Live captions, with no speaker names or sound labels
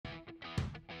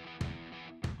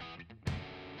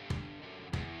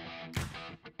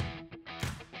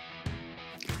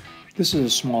This is a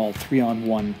small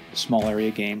 3-on-1 small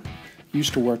area game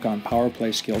used to work on power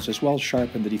play skills as well as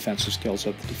sharpen the defensive skills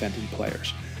of the defending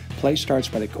players. Play starts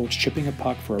by the coach chipping a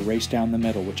puck for a race down the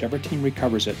middle. Whichever team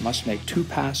recovers it must make 2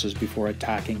 passes before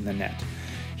attacking the net.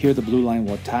 Here the blue line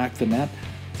will attack the net.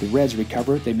 The Reds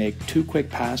recover it. They make 2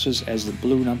 quick passes as the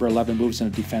blue number 11 moves in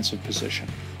a defensive position.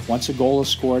 Once a goal is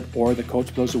scored or the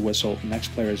coach blows a whistle, the next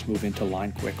players move into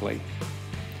line quickly.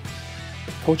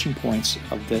 Coaching points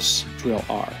of this drill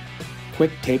are: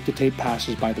 quick tape-to-tape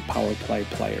passes by the power play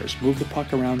players. Move the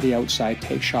puck around the outside,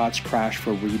 take shots, crash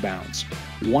for rebounds.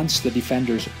 Once the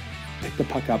defenders pick the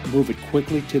puck up, move it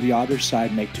quickly to the other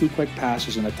side, make 2 quick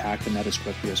passes and attack the net as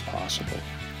quickly as possible.